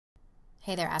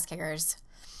Hey there, ass kickers.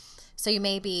 So you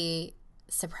may be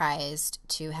surprised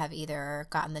to have either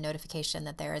gotten the notification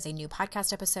that there is a new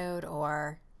podcast episode,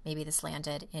 or maybe this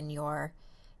landed in your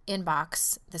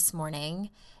inbox this morning.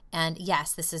 And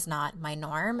yes, this is not my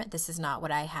norm. This is not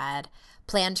what I had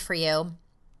planned for you.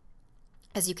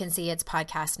 As you can see, it's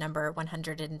podcast number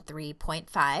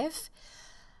 103.5.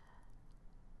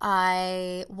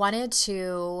 I wanted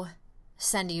to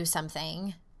send you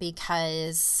something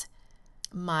because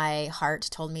my heart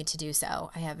told me to do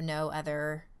so. I have no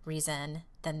other reason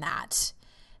than that.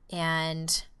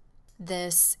 And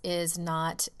this is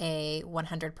not a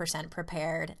 100%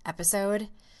 prepared episode.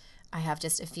 I have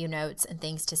just a few notes and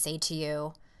things to say to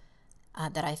you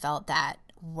that I felt that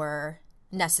were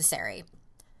necessary.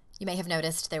 You may have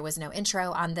noticed there was no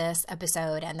intro on this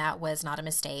episode, and that was not a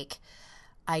mistake.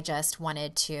 I just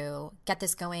wanted to get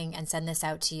this going and send this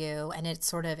out to you, and it's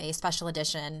sort of a special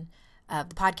edition of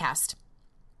the podcast.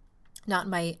 Not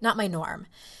my norm.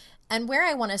 And where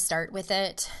I want to start with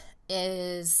it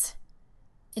is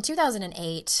in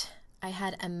 2008, I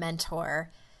had a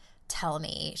mentor tell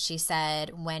me, she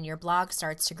said, when your blog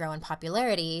starts to grow in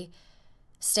popularity,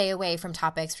 stay away from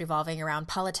topics revolving around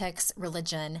politics,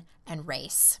 religion, and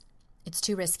race. It's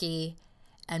too risky,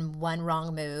 and one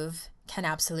wrong move can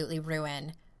absolutely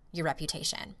ruin your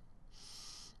reputation.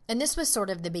 And this was sort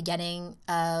of the beginning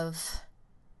of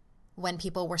when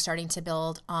people were starting to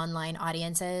build online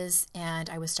audiences, and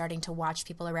I was starting to watch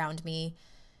people around me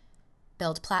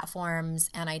build platforms,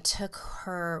 and I took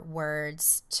her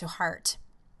words to heart.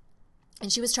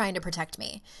 And she was trying to protect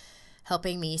me,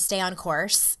 helping me stay on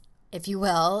course, if you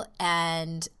will,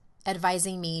 and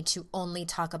advising me to only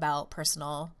talk about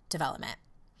personal development.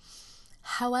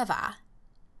 However,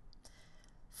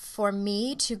 for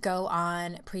me to go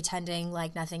on pretending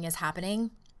like nothing is happening,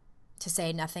 to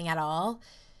say nothing at all,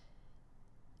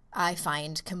 I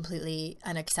find completely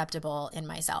unacceptable in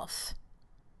myself.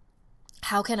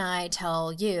 How can I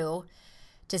tell you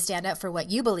to stand up for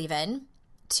what you believe in,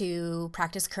 to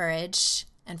practice courage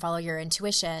and follow your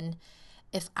intuition,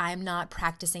 if I'm not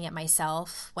practicing it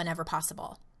myself whenever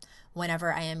possible,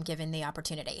 whenever I am given the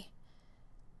opportunity?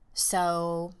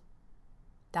 So,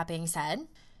 that being said,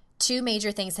 two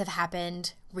major things have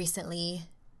happened recently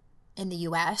in the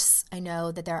US. I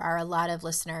know that there are a lot of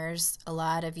listeners, a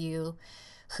lot of you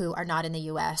who are not in the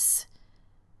US,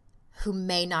 who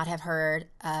may not have heard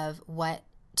of what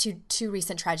two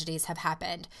recent tragedies have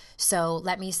happened. So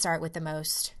let me start with the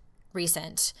most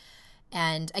recent.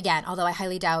 And again, although I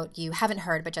highly doubt you haven't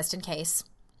heard, but just in case,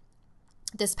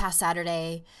 this past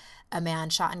Saturday, a man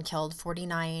shot and killed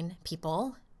 49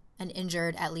 people and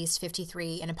injured at least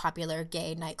 53 in a popular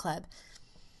gay nightclub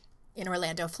in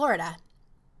Orlando, Florida.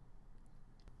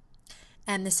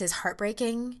 And this is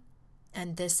heartbreaking,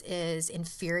 and this is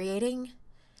infuriating,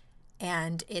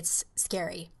 and it's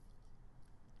scary.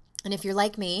 And if you're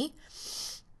like me,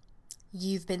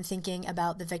 you've been thinking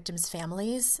about the victims'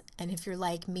 families. And if you're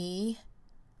like me,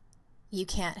 you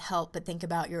can't help but think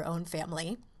about your own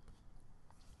family.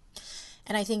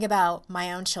 And I think about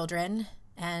my own children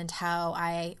and how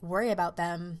I worry about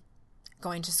them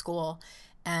going to school.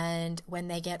 And when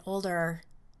they get older,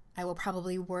 I will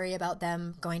probably worry about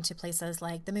them going to places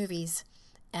like the movies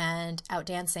and out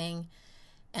dancing,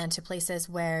 and to places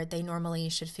where they normally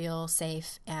should feel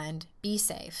safe and be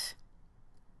safe.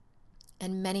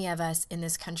 And many of us in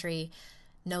this country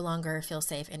no longer feel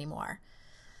safe anymore.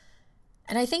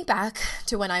 And I think back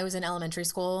to when I was in elementary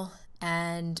school,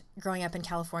 and growing up in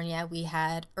California, we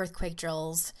had earthquake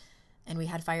drills and we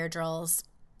had fire drills.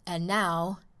 And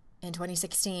now, in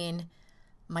 2016,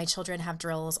 my children have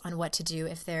drills on what to do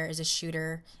if there is a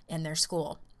shooter in their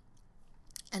school.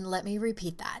 And let me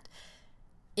repeat that.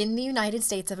 In the United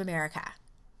States of America,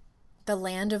 the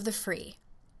land of the free,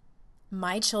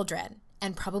 my children,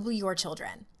 and probably your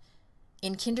children,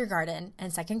 in kindergarten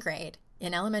and second grade,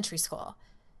 in elementary school,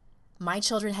 my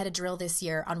children had a drill this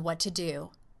year on what to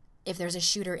do if there's a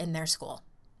shooter in their school.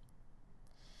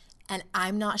 And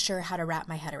I'm not sure how to wrap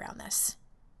my head around this.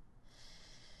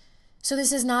 So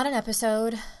this is not an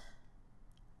episode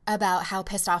about how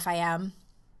pissed off I am,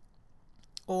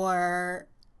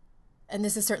 and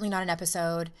this is certainly not an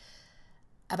episode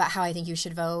about how I think you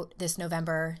should vote this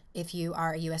November if you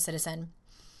are a U.S. citizen.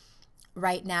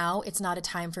 Right now, it's not a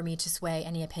time for me to sway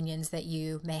any opinions that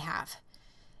you may have.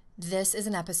 This is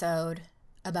an episode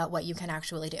about what you can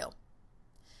actually do.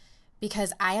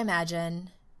 Because I imagine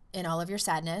in all of your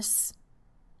sadness,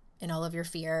 in all of your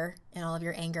fear, in all of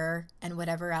your anger, and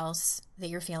whatever else that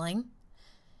you're feeling,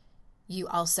 you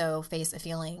also face a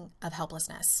feeling of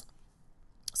helplessness.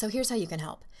 So here's how you can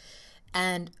help.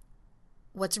 And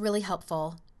what's really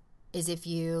helpful is if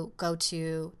you go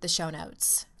to the show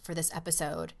notes for this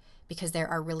episode, because there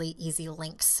are really easy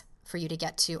links for you to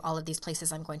get to all of these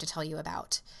places I'm going to tell you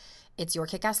about. It's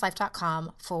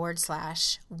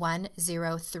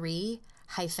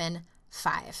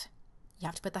yourkickasslife.com/103-5. You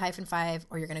have to put the -5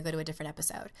 or you're going to go to a different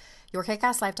episode.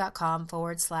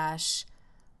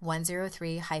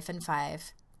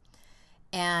 yourkickasslife.com/103-5.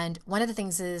 And one of the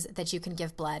things is that you can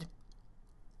give blood.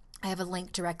 I have a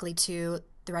link directly to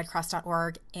the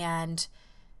redcross.org, and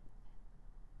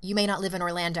you may not live in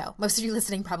Orlando. Most of you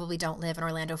listening probably don't live in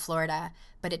Orlando, Florida,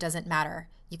 but it doesn't matter.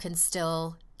 You can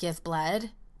still give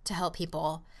blood to help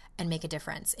people and make a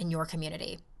difference in your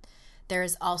community. There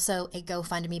is also a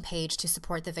GoFundMe page to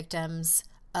support the victims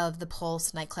of the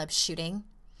Pulse nightclub shooting.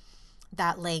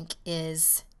 That link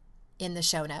is in the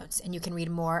show notes, and you can read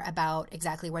more about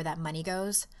exactly where that money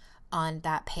goes on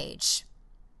that page.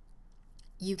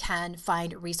 You can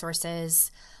find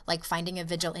resources like finding a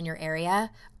vigil in your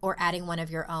area or adding one of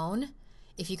your own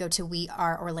if you go to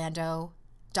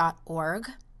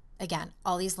weareorlando.org. Again,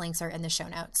 all these links are in the show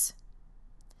notes.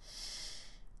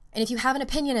 And if you have an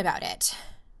opinion about it,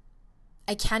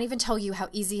 I can't even tell you how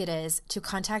easy it is to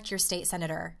contact your state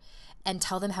senator and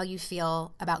tell them how you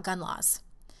feel about gun laws.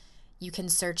 You can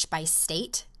search by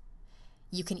state.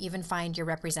 You can even find your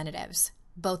representatives.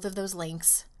 Both of those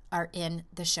links are in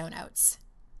the show notes.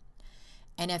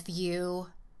 And if you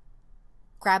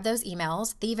grab those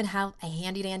emails, they even have a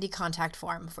handy dandy contact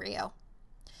form for you.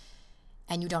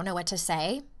 And you don't know what to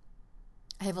say,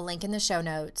 I have a link in the show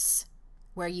notes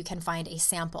where you can find a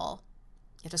sample.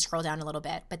 You have to scroll down a little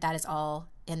bit, but that is all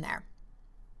in there.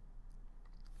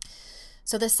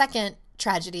 So the second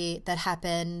tragedy that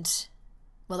happened,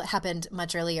 well, it happened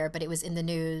much earlier, but it was in the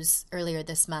news earlier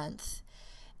this month,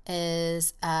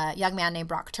 is a young man named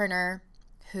Brock Turner,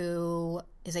 who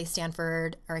is a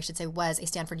Stanford, or I should say was a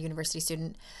Stanford University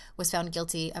student, was found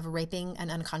guilty of raping an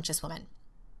unconscious woman.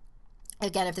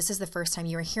 Again, if this is the first time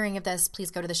you are hearing of this, please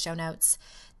go to the show notes.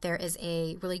 There is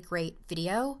a really great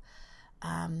video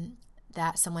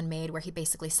that someone made where he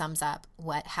basically sums up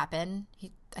what happened.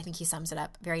 I think he sums it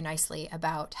up very nicely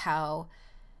about how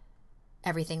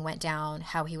everything went down,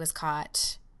 how he was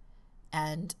caught,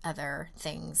 and other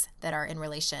things that are in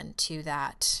relation to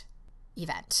that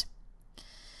event.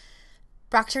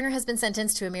 Brock Turner has been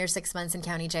sentenced to a mere 6 months in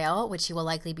county jail, which he will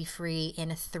likely be free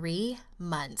in 3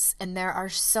 months. And there are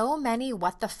so many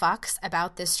what the fucks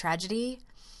about this tragedy.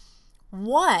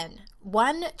 One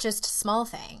just small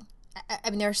thing. I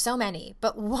mean, there are so many,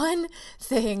 but one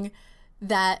thing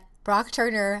that Brock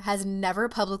Turner has never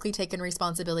publicly taken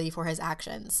responsibility for his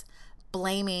actions,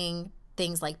 blaming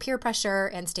things like peer pressure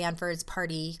and Stanford's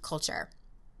party culture.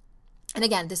 And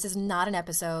again, this is not an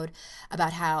episode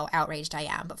about how outraged I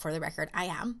am, but for the record, I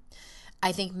am.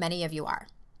 I think many of you are.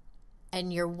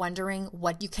 And you're wondering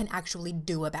what you can actually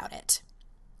do about it.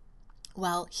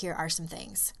 Well, here are some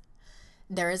things.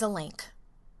 There is a link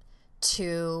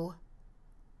to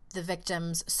the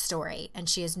victim's story, and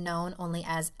she is known only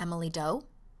as Emily Doe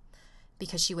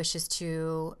because she wishes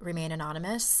to remain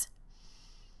anonymous.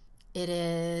 It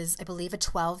is, I believe, a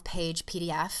 12-page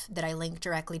PDF that I link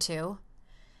directly to.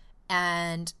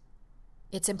 And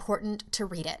it's important to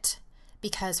read it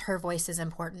because her voice is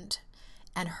important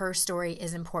and her story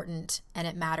is important and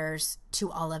it matters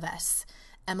to all of us.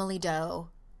 Emily Doe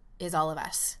is all of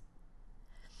us.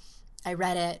 I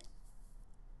read it,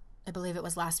 I believe it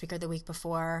was last week or the week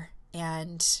before,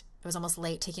 and I was almost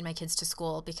late taking my kids to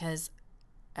school because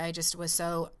I just was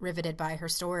so riveted by her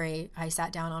story. I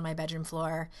sat down on my bedroom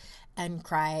floor and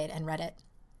cried and read it.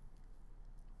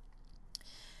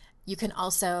 You can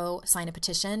also sign a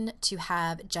petition to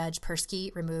have Judge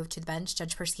Persky removed to the bench.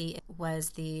 Judge Persky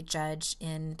was the judge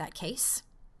in that case.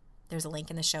 There's a link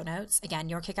in the show notes. Again,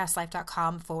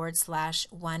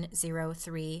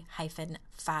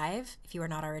 yourkickasslife.com/103-5 if you are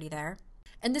not already there.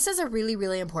 And this is a really,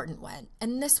 really important one.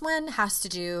 And this one has to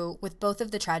do with both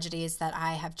of the tragedies that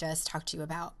I have just talked to you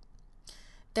about.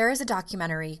 There is a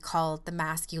documentary called The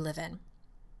Mask You Live In.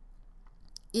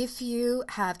 If you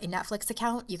have a Netflix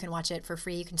account, you can watch it for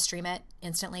free. You can stream it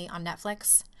instantly on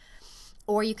Netflix,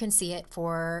 or you can see it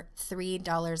for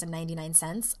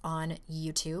 $3.99 on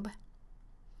YouTube.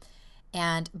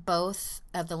 And both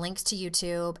of the links to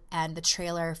YouTube and the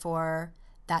trailer for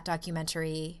that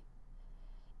documentary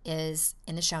is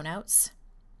in the show notes.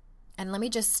 And let me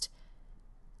just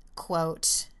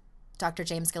quote Dr.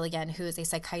 James Gilligan, who is a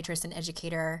psychiatrist and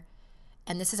educator.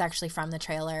 And this is actually from the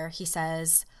trailer. He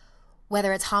says,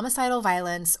 "Whether it's homicidal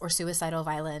violence or suicidal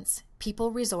violence,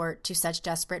 people resort to such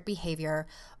desperate behavior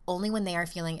only when they are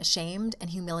feeling ashamed and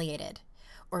humiliated,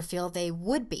 or feel they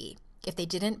would be if they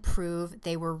didn't prove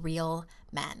they were real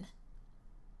men."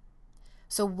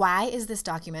 So why is this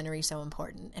documentary so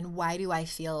important? And why do I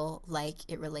feel like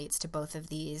it relates to both of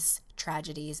these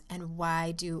tragedies? And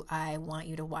why do I want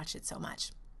you to watch it so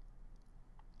much?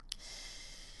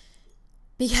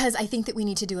 Because I think that we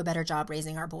need to do a better job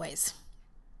raising our boys.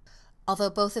 Although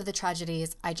both of the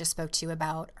tragedies I just spoke to you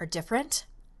about are different,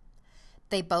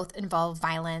 they both involve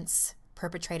violence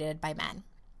perpetrated by men.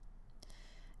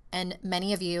 And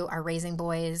many of you are raising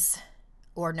boys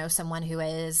or know someone who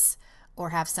is, or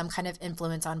have some kind of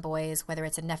influence on boys, whether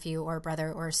it's a nephew or a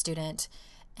brother or a student.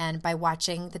 And by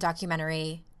watching the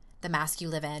documentary, The Mask You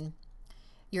Live In,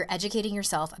 you're educating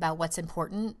yourself about what's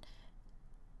important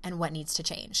and what needs to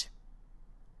change.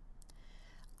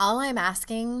 All I'm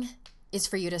asking is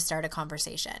for you to start a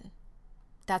conversation.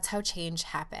 That's how change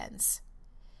happens.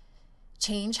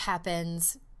 Change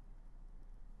happens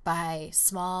by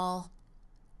small,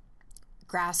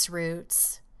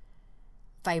 grassroots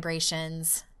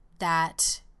vibrations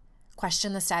that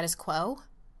question the status quo,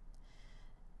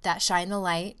 that shine the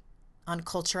light on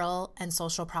cultural and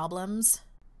social problems,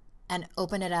 and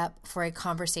open it up for a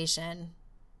conversation.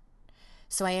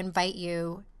 So I invite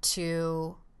you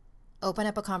to open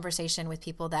up a conversation with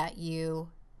people that you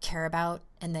care about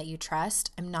and that you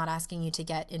trust. I'm not asking you to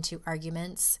get into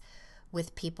arguments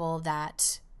with people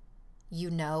that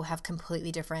you know have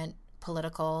completely different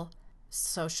political,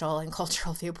 social, and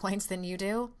cultural viewpoints than you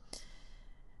do.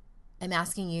 I'm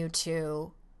asking you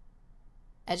to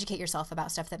educate yourself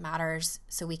about stuff that matters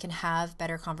so we can have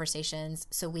better conversations,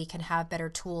 so we can have better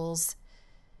tools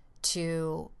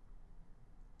to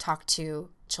talk to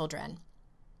children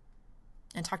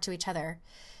and talk to each other.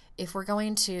 If we're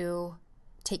going to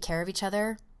take care of each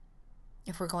other,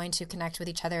 if we're going to connect with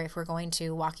each other, if we're going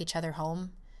to walk each other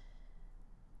home,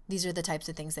 these are the types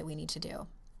of things that we need to do.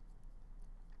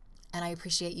 And I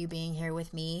appreciate you being here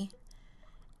with me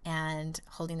and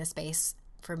holding the space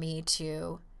for me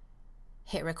to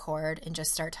hit record and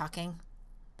just start talking.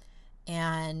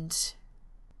 And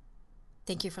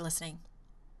thank you for listening.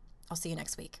 I'll see you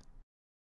next week.